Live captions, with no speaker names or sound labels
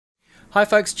Hi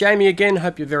folks, Jamie again.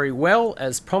 Hope you're very well.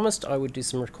 As promised, I would do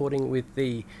some recording with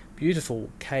the beautiful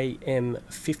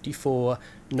KM54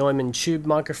 Neumann tube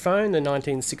microphone, the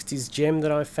 1960s gem that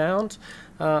I found.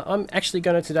 I'm actually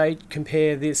going to today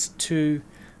compare this to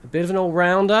a bit of an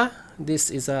all-rounder. This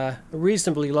is a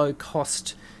reasonably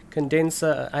low-cost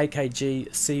condenser,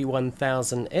 AKG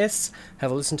C1000S.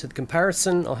 Have a listen to the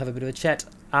comparison. I'll have a bit of a chat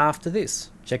after this.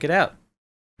 Check it out.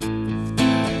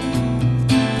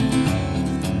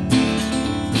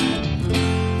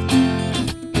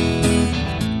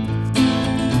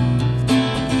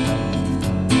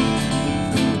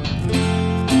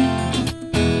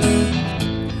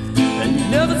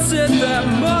 Said that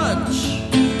much,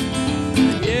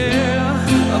 yeah,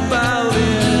 about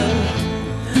it,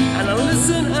 and I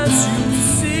listen as you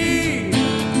see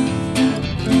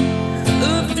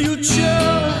the future,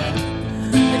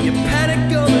 and you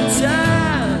panic all the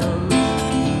time.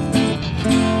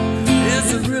 Is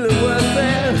it really worth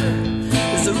it?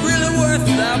 Is it really worth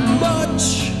that much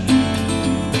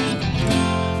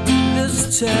this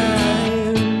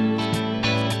time?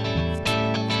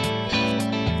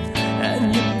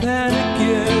 And you're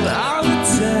panicking all the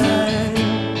time.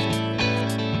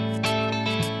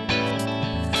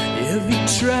 If you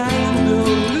try and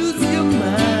don't lose your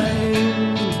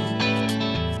mind,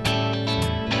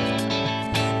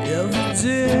 every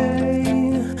day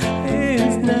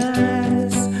is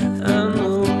nice and the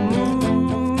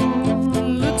moon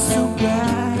looks so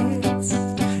bright.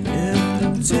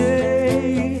 Every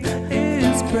day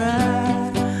is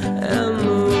bright and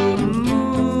the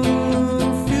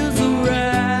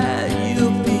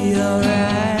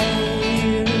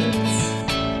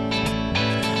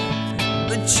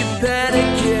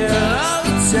panicking all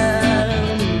the time.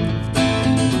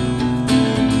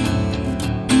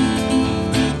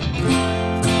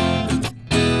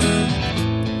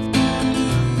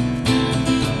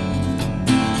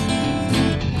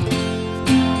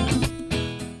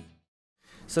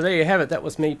 So there you have it. That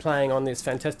was me playing on this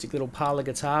fantastic little parlour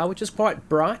guitar, which is quite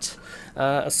bright.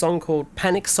 A song called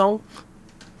Panic Song.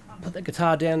 I'll put that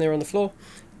guitar down there on the floor.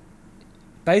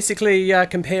 Basically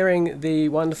comparing the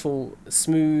wonderful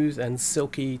smooth and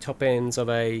silky top ends of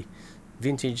a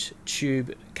vintage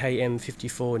tube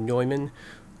KM54 Neumann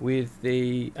with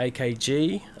the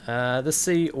AKG, the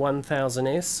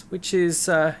C1000S, which is,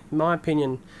 in my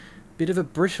opinion, a bit of a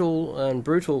brittle and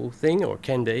brutal thing, or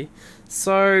can be.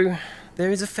 So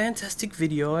there is a fantastic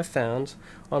video I found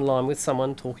online with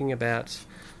someone talking about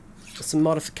some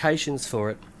modifications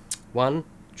for it. One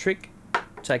trick,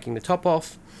 taking the top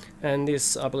off, and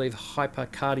this, I believe,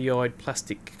 hypercardioid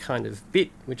plastic kind of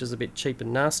bit, which is a bit cheap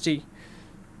and nasty,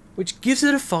 which gives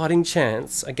it a fighting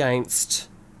chance against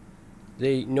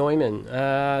the Neumann.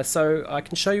 So I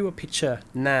can show you a picture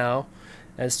now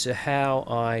as to how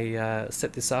I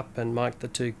set this up and mic the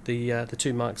two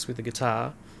mics with the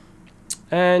guitar,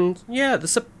 and yeah,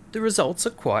 the results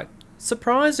are quite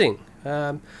surprising.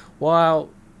 While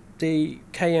the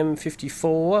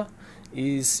KM54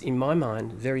 is, in my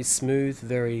mind, very smooth,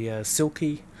 very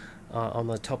silky on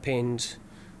the top end,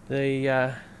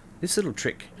 this little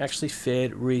trick actually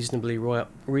fared reasonably well.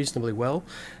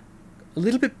 A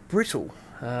little bit brittle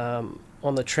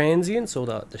on the transients, or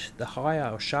the higher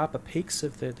or sharper peaks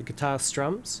of the guitar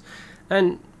strums,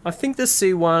 and I think the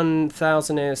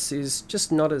C1000S is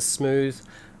just not as smooth.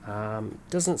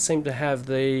 Doesn't seem to have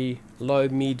the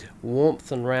low-mid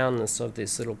warmth and roundness of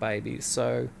this little baby.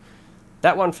 So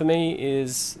that one for me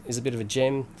is a bit of a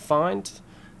gem find,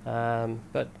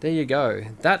 but there you go.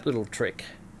 That little trick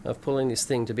of pulling this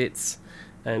thing to bits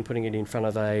and putting it in front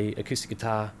of a acoustic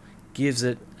guitar gives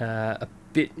it a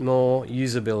bit more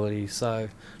usability, so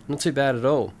not too bad at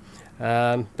all.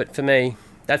 But for me,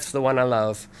 that's the one I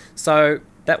love. So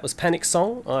that was Panic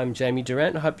Song. I'm Jamie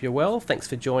Durant. I hope you're well. Thanks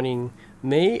for joining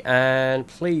me, and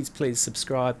please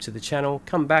subscribe to the channel.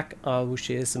 Come back, I will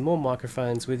share some more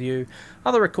microphones with you,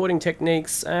 other recording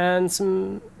techniques, and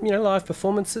some live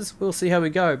performances. We'll see how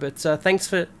we go, but thanks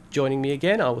for joining me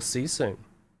again. I will see you soon.